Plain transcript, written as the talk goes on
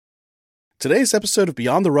Today's episode of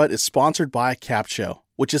Beyond the Rut is sponsored by CapShow,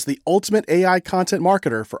 which is the ultimate AI content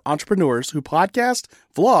marketer for entrepreneurs who podcast,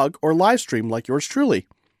 vlog, or live stream like yours truly.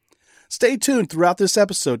 Stay tuned throughout this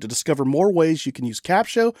episode to discover more ways you can use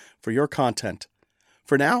CapShow for your content.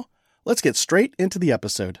 For now, let's get straight into the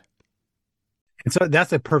episode. And so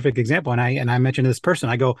that's a perfect example. And I mentioned to this person,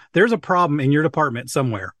 I go, there's a problem in your department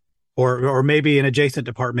somewhere, or maybe an adjacent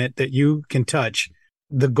department that you can touch.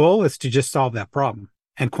 The goal is to just solve that problem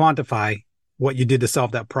and quantify what you did to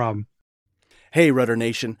solve that problem. Hey, Rudder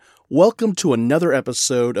Nation. Welcome to another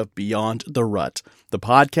episode of Beyond the Rut, the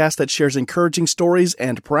podcast that shares encouraging stories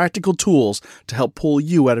and practical tools to help pull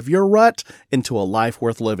you out of your rut into a life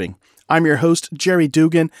worth living. I'm your host, Jerry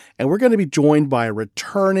Dugan, and we're going to be joined by a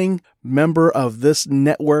returning member of this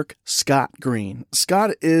network, Scott Green.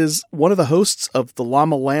 Scott is one of the hosts of the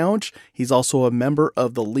Llama Lounge. He's also a member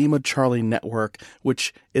of the Lima Charlie Network,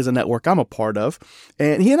 which is a network I'm a part of.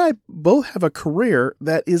 And he and I both have a career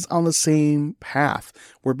that is on the same path.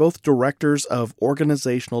 We're both directors of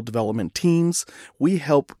organizational development teams. We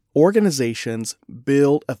help organizations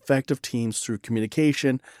build effective teams through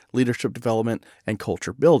communication, leadership development, and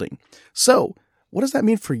culture building. So, what does that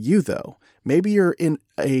mean for you, though? Maybe you're in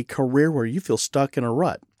a career where you feel stuck in a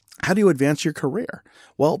rut. How do you advance your career?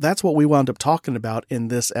 Well, that's what we wound up talking about in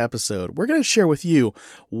this episode. We're going to share with you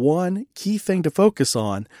one key thing to focus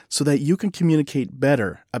on so that you can communicate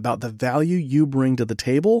better about the value you bring to the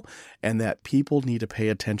table and that people need to pay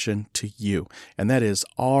attention to you. And that is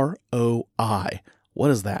ROI. What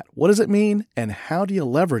is that? What does it mean? And how do you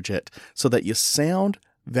leverage it so that you sound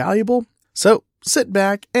valuable? So sit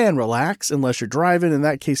back and relax unless you're driving. In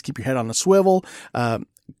that case, keep your head on a swivel.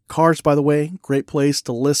 Cars, by the way, great place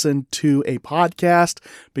to listen to a podcast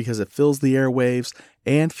because it fills the airwaves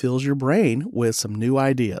and fills your brain with some new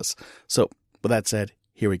ideas. So with that said,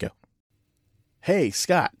 here we go. Hey,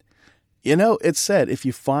 Scott, you know, it's said if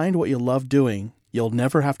you find what you love doing, you'll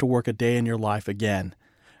never have to work a day in your life again.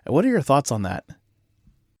 What are your thoughts on that?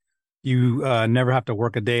 You never have to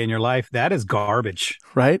work a day in your life. That is garbage.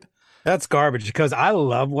 Right? That's garbage because I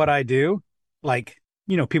love what I do. Like,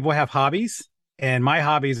 you know, people have hobbies and my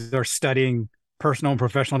hobbies are studying personal and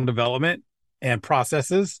professional development and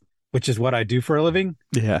processes, which is what I do for a living.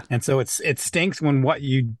 Yeah. And so it stinks when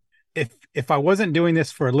if I wasn't doing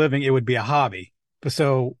this for a living, it would be a hobby.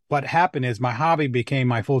 So what happened is my hobby became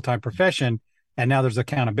my full-time profession and now there's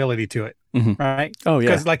accountability to it. Mm-hmm. Right. Oh, yeah.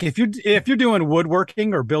 Because like if you're doing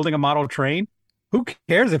woodworking or building a model train, who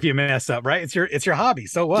cares if you mess up, right? It's your hobby.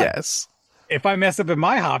 So what? Yes. If I mess up in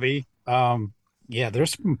my hobby,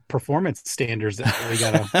 there's some performance standards that we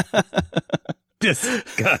gotta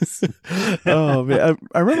discuss. Oh man,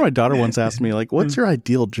 I remember my daughter once asked me like, "What's your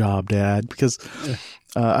ideal job, Dad?" Because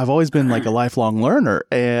I've always been like a lifelong learner,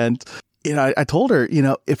 and you know, I told her, you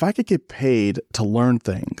know, if I could get paid to learn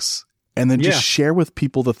things and then just share with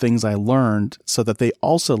people the things I learned so that they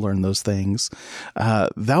also learn those things,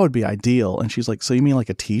 that would be ideal. And she's like, so you mean like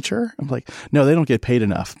a teacher? I'm like, no, they don't get paid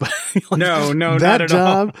enough. But like, no, that not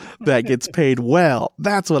job that gets paid well,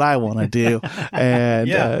 that's what I want to do. And,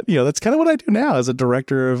 you know, that's kind of what I do now as a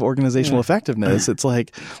director of organizational effectiveness. It's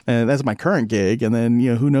like, and that's my current gig. And then,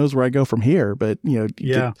 you know, who knows where I go from here, but, you know,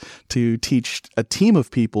 get to teach a team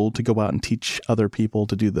of people to go out and teach other people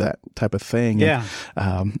to do that type of thing. Yeah.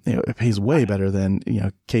 And, you know, it pays way better than, you know,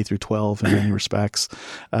 K through 12 in many respects.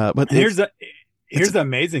 But here's the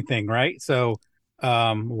amazing thing, right? So,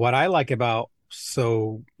 what I like about,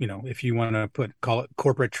 you know, if you want to call it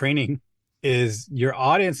corporate training, is your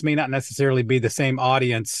audience may not necessarily be the same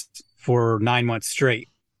audience for 9 months straight,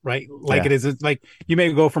 right? Like it is like you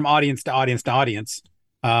may go from audience to audience to audience.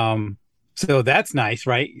 So that's nice,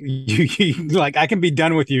 right? You like, I can be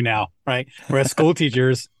done with you now, right? Whereas school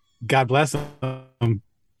teachers, God bless them,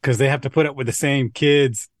 because they have to put up with the same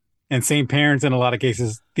kids and same parents in a lot of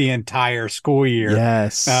cases the entire school year.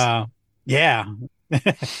 Yes. And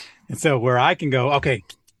so where I can go, okay,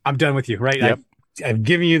 I'm done with you, right? Yep. I've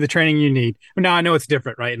given you the training you need. Now I know it's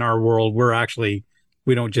different, right? In our world,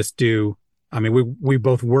 we don't just do, I mean, we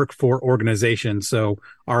both work for organizations. So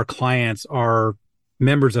our clients are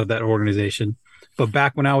members of that organization. But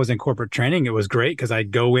back when I was in corporate training, it was great because I'd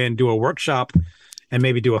go in, do a workshop and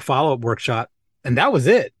maybe do a follow-up workshop. And that was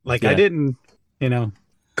it. Like I didn't, you know,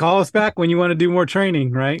 call us back when you want to do more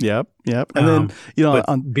training, right? Yep. And then, you know,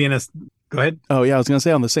 go ahead. Oh yeah, I was going to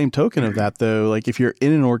say on the same token of that though, like if you're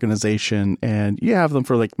in an organization and you have them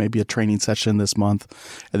for like maybe a training session this month,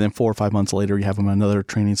 and then 4 or 5 months later you have them another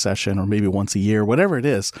training session, or maybe once a year, whatever it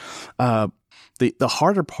is, The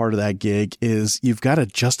harder part of that gig is you've got to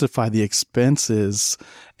justify the expenses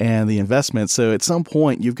and the investment. So at some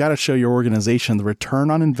point, you've got to show your organization the return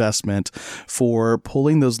on investment for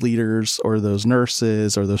pulling those leaders or those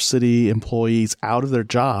nurses or those city employees out of their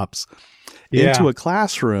jobs into a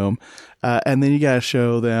classroom. And then you got to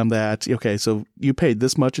show them that, okay, so you paid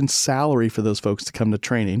this much in salary for those folks to come to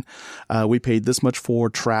training. We paid this much for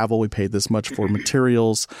travel. We paid this much for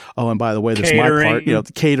materials. Oh, and by the way, there's Catering. my part,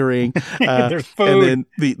 the catering. There's food. And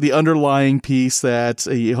then the underlying piece that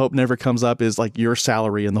you hope never comes up is like your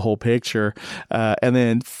salary in the whole picture. And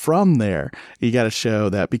then from there, you got to show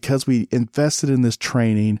that because we invested in this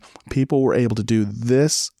training, people were able to do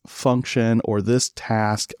this function or this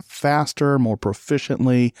task faster, more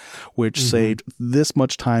proficiently, which saved this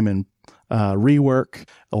much time in rework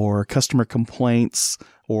or customer complaints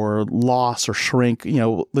or loss or shrink.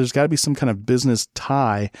 There's got to be some kind of business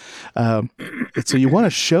tie. So you want to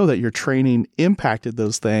show that your training impacted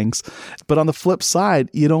those things. But on the flip side,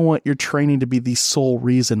 you don't want your training to be the sole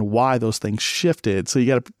reason why those things shifted. So you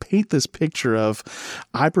got to paint this picture of,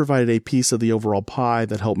 I provided a piece of the overall pie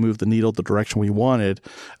that helped move the needle the direction we wanted.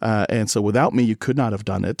 And so without me, you could not have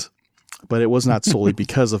done it. But it was not solely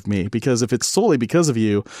because of me, because if it's solely because of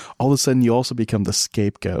you, all of a sudden you also become the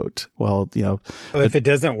scapegoat. Well, if it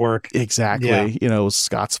doesn't work. Exactly. It was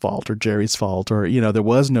Scott's fault or Jerry's fault, or, there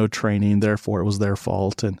was no training, therefore it was their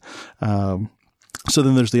fault. And, so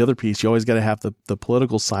then there's the other piece. You always got to have the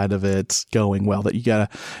political side of it going well, that you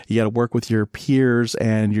got to work with your peers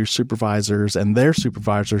and your supervisors and their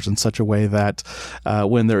supervisors in such a way that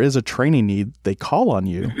when there is a training need, they call on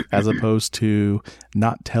you as opposed to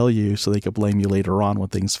not tell you so they could blame you later on when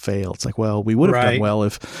things fail. It's like, well, we would have done well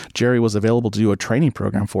if Jerry was available to do a training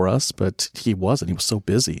program for us, but he wasn't. He was so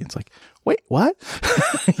busy. It's like, wait, what?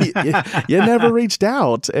 you never reached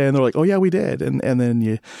out. And they're like, oh yeah, we did. And then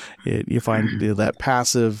you find that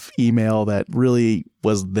passive email that really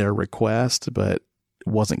was their request, but it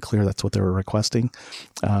wasn't clear that's what they were requesting.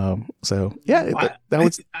 That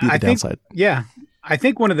would be the downside. I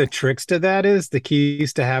think one of the tricks to that is the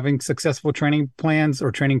keys to having successful training plans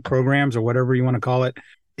or training programs or whatever you want to call it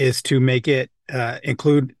is to make it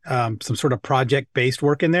include some sort of project-based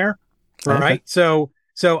work in there. Right. Okay.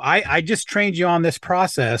 So I just trained you on this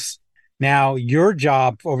process. Now your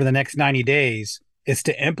job over the next 90 days is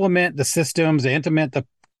to implement the systems, implement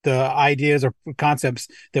the ideas or concepts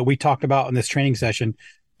that we talked about in this training session,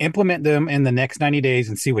 implement them in the next 90 days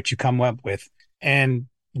and see what you come up with. And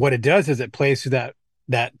what it does is it plays to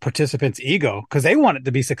that participant's ego because they want it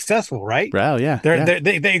to be successful, right? Wow, yeah.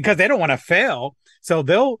 They because they don't want to fail. So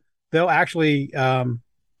they'll actually, and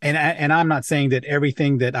I'm not saying that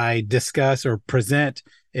everything that I discuss or present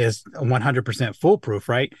is 100% foolproof,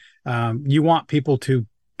 right? You want people to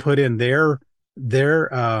put in their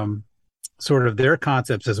sort of their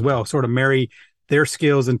concepts as well, sort of marry their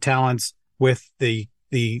skills and talents with the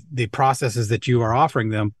processes that you are offering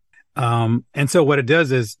them. And so what it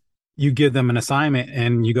does is you give them an assignment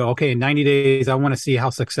and you go, okay, in 90 days, I want to see how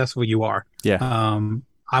successful you are. Yeah.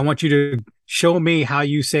 I want you to show me how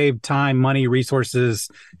you save time, money, resources,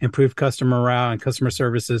 improve customer morale and customer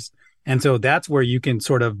services. And so that's where you can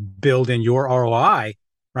sort of build in your ROI,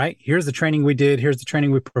 right? Here's the training we did. Here's the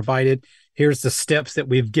training we provided. Here's the steps that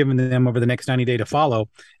we've given them over the next 90 days to follow.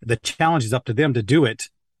 The challenge is up to them to do it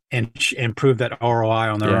and improve that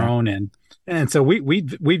ROI on their own. And so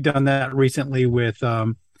we've done that recently with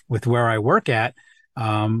where I work at.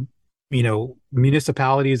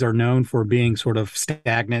 Municipalities are known for being sort of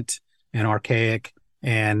stagnant and archaic.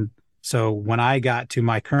 And so when I got to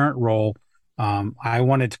my current role, I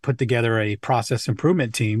wanted to put together a process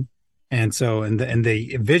improvement team. And so, and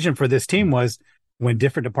the vision for this team was when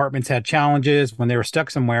different departments had challenges, when they were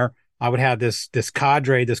stuck somewhere, I would have this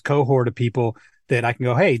cadre, this cohort of people that I can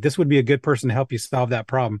go, hey, this would be a good person to help you solve that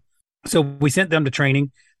problem. So we sent them to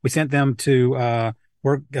training. We sent them to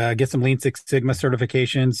get some Lean Six Sigma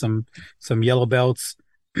certification, some yellow belts.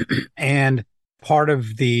 And part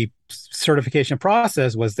of the certification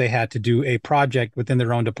process was they had to do a project within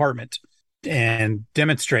their own department and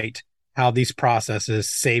demonstrate how these processes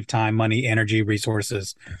save time, money, energy,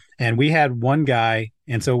 resources. And we had one guy,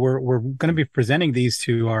 and so we're going to be presenting these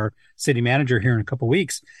to our city manager here in a couple of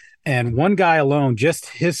weeks. And one guy alone, just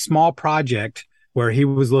his small project where he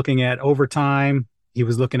was looking at overtime, he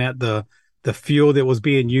was looking at the fuel that was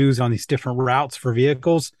being used on these different routes for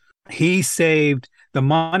vehicles. He saved the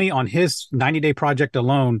money on his 90-day project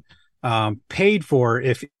alone, paid for,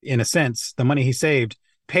 if in a sense, the money he saved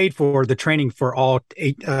paid for the training for all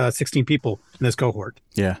 16 people in this cohort.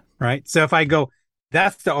 Yeah. Right. So if I go,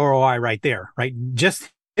 that's the ROI right there, right? Just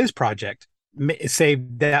his project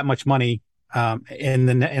saved that much money in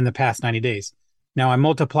the past 90 days. Now I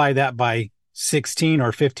multiply that by 16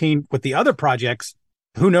 or 15 with the other projects.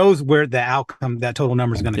 Who knows where the outcome, that total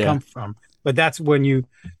number is going to come from? But that's when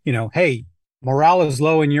hey, morale is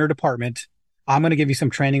low in your department. I'm going to give you some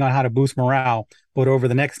training on how to boost morale. But over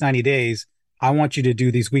the next 90 days, I want you to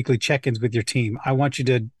do these weekly check-ins with your team. I want you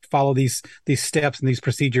to follow these steps and these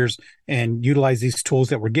procedures and utilize these tools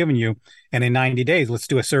that we're giving you. And in 90 days, let's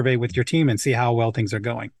do a survey with your team and see how well things are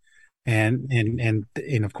going. And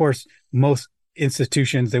of course, most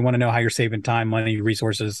institutions, they want to know how you're saving time, money,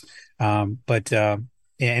 resources. But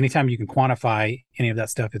anytime you can quantify any of that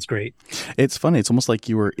stuff, it's great. It's funny. It's almost like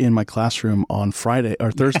you were in my classroom on Friday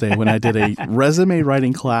or Thursday when I did a resume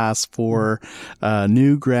writing class for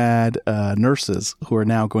new grad nurses who are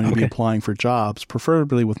now going to be applying for jobs,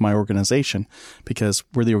 preferably with my organization, because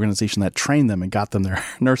we're the organization that trained them and got them their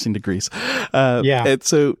nursing degrees. And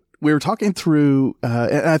so we were talking through,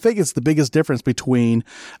 and I think it's the biggest difference between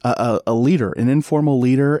a leader, an informal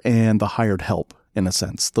leader, and the hired help. In a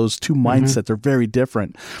sense, those two mindsets are very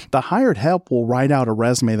different. The hired help will write out a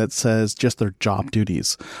resume that says just their job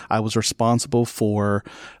duties. I was responsible for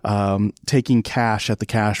taking cash at the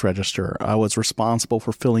cash register. I was responsible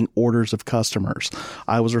for filling orders of customers.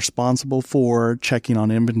 I was responsible for checking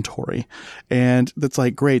on inventory. And that's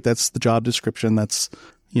like, great. That's the job description. That's,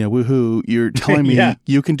 woohoo, you're telling me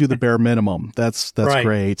you can do the bare minimum. That's right.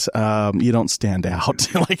 Great. You don't stand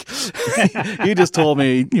out. Like you just told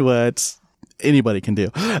me what anybody can do.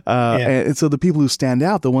 And so the people who stand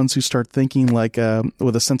out, the ones who start thinking like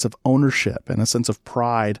with a sense of ownership and a sense of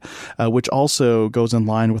pride, which also goes in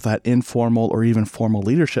line with that informal or even formal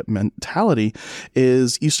leadership mentality,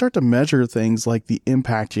 is you start to measure things like the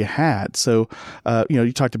impact you had. So,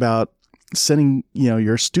 you talked about sending,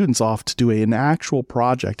 your students off to do an actual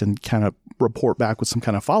project and kind of report back with some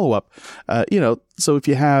kind of follow-up. So if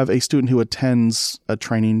you have a student who attends a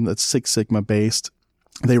training that's Six Sigma based,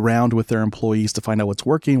 they round with their employees to find out what's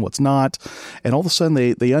working, what's not. And all of a sudden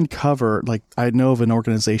they uncover, like I know of an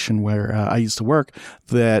organization where I used to work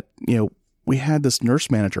that, we had this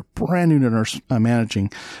nurse manager, brand new to nurse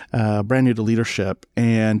managing, brand new to leadership.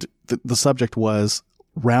 And the subject was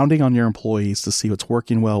rounding on your employees to see what's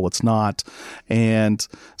working well, what's not. And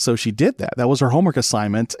so she did that. That was her homework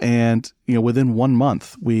assignment. And, within 1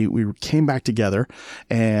 month, we came back together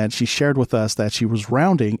and she shared with us that she was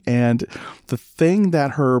rounding. And the thing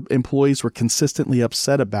that her employees were consistently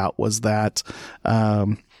upset about was that,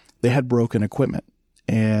 they had broken equipment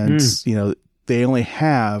and, they only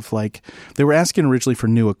have they were asking originally for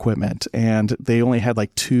new equipment and they only had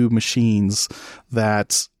 2 machines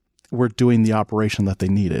that were doing the operation that they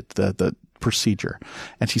needed, the procedure.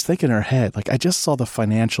 And she's thinking in her head, I just saw the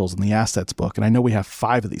financials in the assets book and I know we have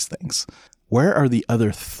 5 of these things. Where are the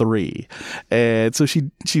other 3? And so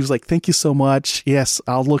she was like, thank you so much. Yes,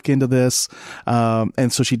 I'll look into this.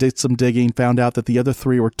 And so she did some digging, found out that the other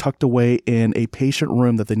 3 were tucked away in a patient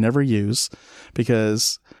room that they never use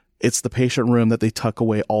because it's the patient room that they tuck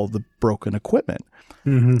away all the broken equipment.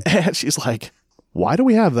 And she's like, why do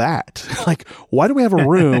we have that? Why do we have a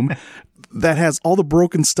room that has all the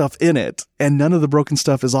broken stuff in it and none of the broken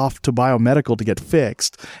stuff is off to biomedical to get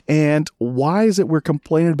fixed? And why is it we're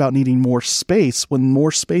complaining about needing more space when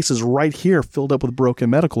more space is right here filled up with broken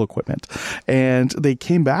medical equipment? And they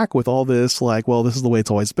came back with all this well, this is the way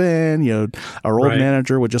it's always been. Our old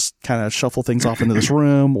manager would just kind of shuffle things off into this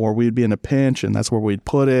room, or we'd be in a pinch and that's where we'd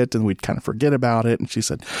put it and we'd kind of forget about it. And she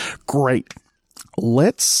said, great,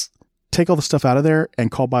 let's take all the stuff out of there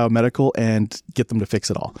and call biomedical and get them to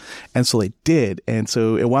fix it all. And so they did. And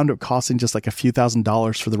so it wound up costing just a few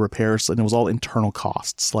 $1,000s for the repairs. And it was all internal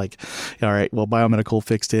costs. All right, well, biomedical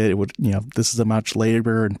fixed it. It would, this is how much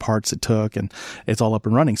labor and parts it took and it's all up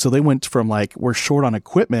and running. So they went from we're short on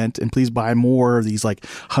equipment and please buy more of these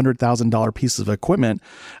 $100,000 pieces of equipment.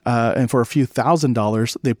 And for a few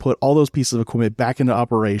 $1,000s, they put all those pieces of equipment back into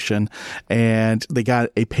operation and they got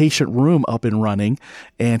a patient room up and running.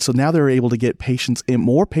 And so now they're able to get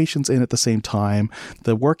more patients in at the same time.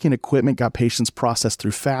 The working equipment got patients processed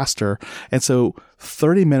through faster. And so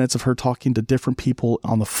 30 minutes of her talking to different people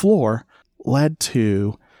on the floor led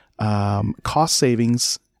to cost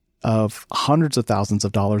savings of hundreds of thousands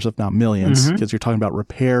of dollars, if not millions, because you're talking about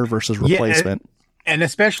repair versus replacement. And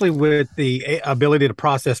especially with the ability to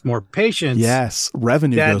process more patients, Yes,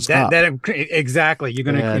 revenue goes up. Exactly. You're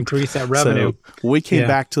going to And increase that revenue. so we came Yeah.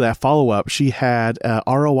 back to that follow up. She had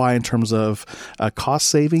ROI in terms of cost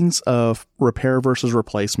savings of repair versus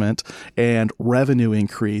replacement and revenue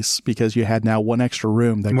increase because you had now one extra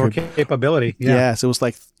room that More could capability. Yeah. Yes, it was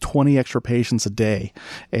like 20 extra patients a day,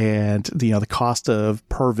 and the cost of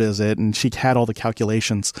per visit, and she had all the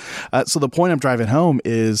calculations. So the point I'm driving home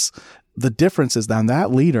is the difference is now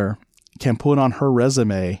that leader can put on her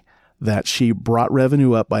resume that she brought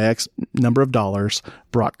revenue up by X number of dollars,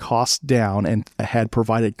 brought costs down, and had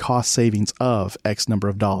provided cost savings of X number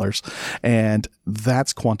of dollars. And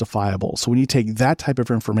that's quantifiable. So when you take that type of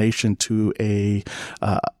information to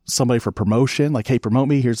somebody for promotion, like, hey, promote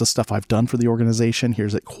me. Here's the stuff I've done for the organization.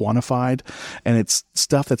 Here's it quantified. And it's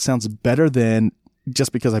stuff that sounds better than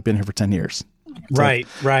just because I've been here for 10 years. Right.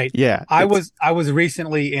 Yeah. I was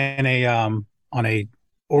recently in on a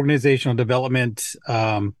organizational development.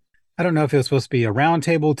 I don't know if it was supposed to be a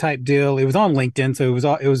roundtable type deal. It was on LinkedIn,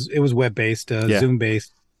 so it was web based, Zoom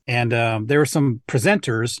based, and there were some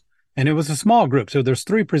presenters, and it was a small group. So there's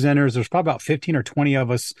 3 presenters. There's probably about 15 or 20 of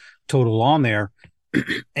us total on there,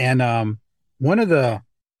 and one of the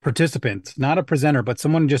participants, not a presenter, but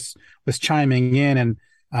someone just was chiming in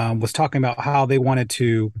and was talking about how they wanted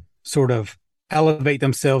to sort of elevate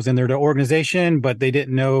themselves in their organization, but they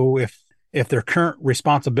didn't know if their current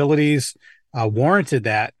responsibilities warranted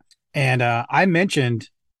that. And I mentioned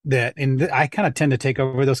that, and I kind of tend to take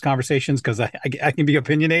over those conversations because I can be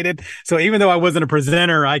opinionated. So even though I wasn't a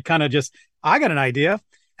presenter, I got an idea,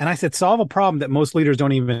 and I said, solve a problem that most leaders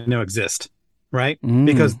don't even know exist, right?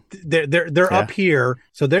 Because they're up here.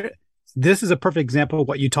 So this is a perfect example of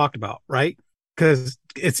what you talked about, right? Because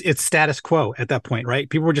it's status quo at that point, right?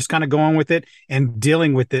 People were just kind of going with it and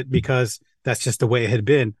dealing with it because that's just the way it had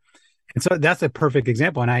been. And so that's a perfect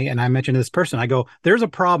example. And I mentioned to this person, I go, there's a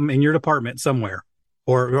problem in your department somewhere,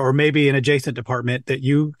 or maybe an adjacent department that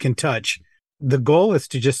you can touch. The goal is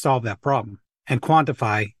to just solve that problem and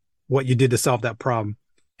quantify what you did to solve that problem.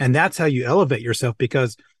 And that's how you elevate yourself,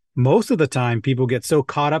 because most of the time people get so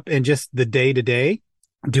caught up in just the day to day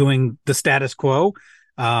doing the status quo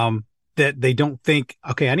that they don't think,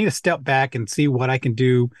 okay, I need to step back and see what I can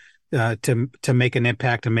do to make an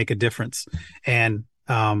impact and make a difference. And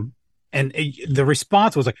the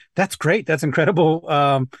response was like, that's great. That's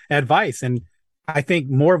incredible advice. And I think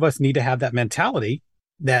more of us need to have that mentality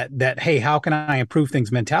that, hey, how can I improve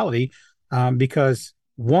things mentality? Because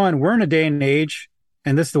one, we're in a day and age,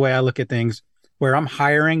 and this is the way I look at things, where I'm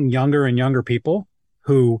hiring younger and younger people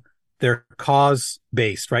who they're cause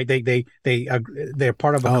based, right? They're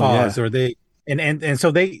part of a cause, or and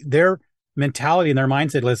so their mentality and their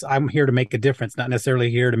mindset is, I'm here to make a difference, not necessarily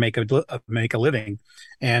here to make a living.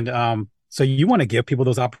 And so you want to give people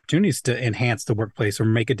those opportunities to enhance the workplace or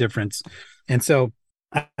make a difference. And so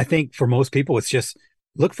I think for most people, it's just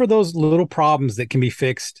look for those little problems that can be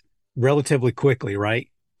fixed relatively quickly, right?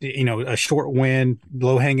 A short win,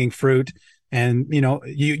 low hanging fruit. And,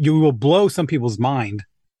 you will blow some people's mind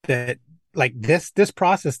that, like, this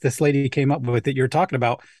process this lady came up with that you're talking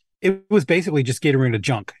about, it was basically just getting rid of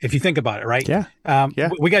junk. If you think about it, right? Yeah.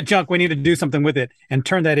 We got junk. We need to do something with it and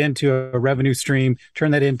turn that into a revenue stream,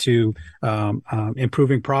 turn that into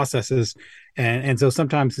improving processes. And so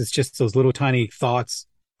sometimes it's just those little tiny thoughts,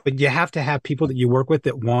 but you have to have people that you work with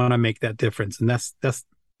that want to make that difference. And that's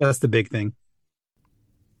the big thing.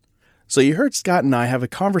 So you heard Scott and I have a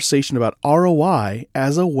conversation about ROI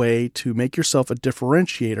as a way to make yourself a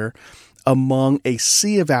differentiator among a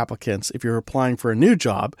sea of applicants if you're applying for a new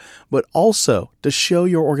job, but also to show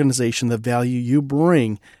your organization the value you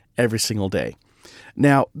bring every single day.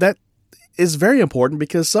 Now, that is very important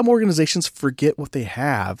because some organizations forget what they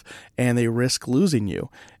have and they risk losing you.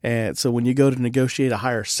 And so when you go to negotiate a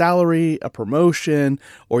higher salary, a promotion,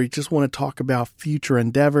 or you just want to talk about future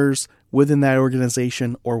endeavors within that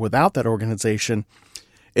organization or without that organization,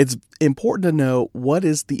 it's important to know what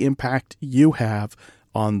is the impact you have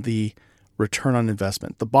on the return on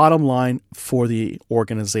investment, the bottom line for the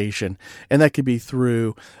organization. And that could be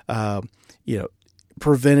through,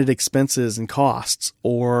 prevented expenses and costs,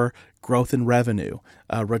 or growth in revenue,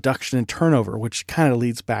 reduction in turnover, which kind of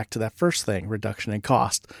leads back to that first thing, reduction in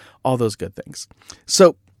cost, all those good things.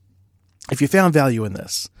 So if you found value in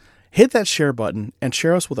this, hit that share button and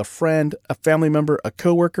share us with a friend, a family member, a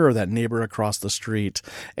coworker, or that neighbor across the street.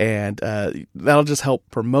 And that'll just help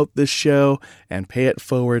promote this show and pay it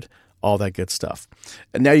forward all that good stuff.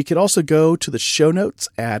 And now you can also go to the show notes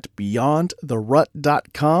at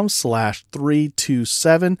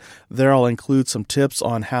beyondtherut.com/327. There I'll include some tips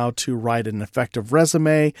on how to write an effective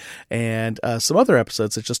resume and some other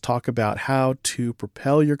episodes that just talk about how to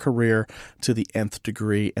propel your career to the nth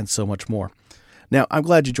degree and so much more. Now, I'm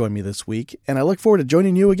glad you joined me this week, and I look forward to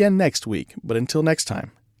joining you again next week. But until next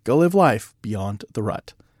time, go live life beyond the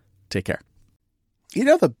rut. Take care. You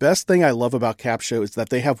know, the best thing I love about Capsho is that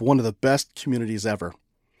they have one of the best communities ever.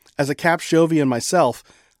 As a Capshovian myself,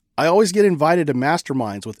 I always get invited to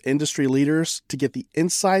masterminds with industry leaders to get the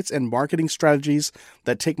insights and marketing strategies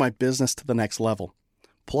that take my business to the next level.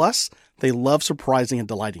 Plus, they love surprising and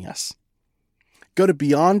delighting us. Go to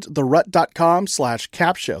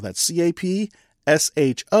beyondtherut.com/capsho, that's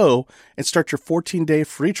CAPSHO, and start your 14-day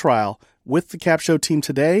free trial with the Capsho team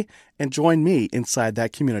today and join me inside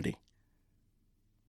that community.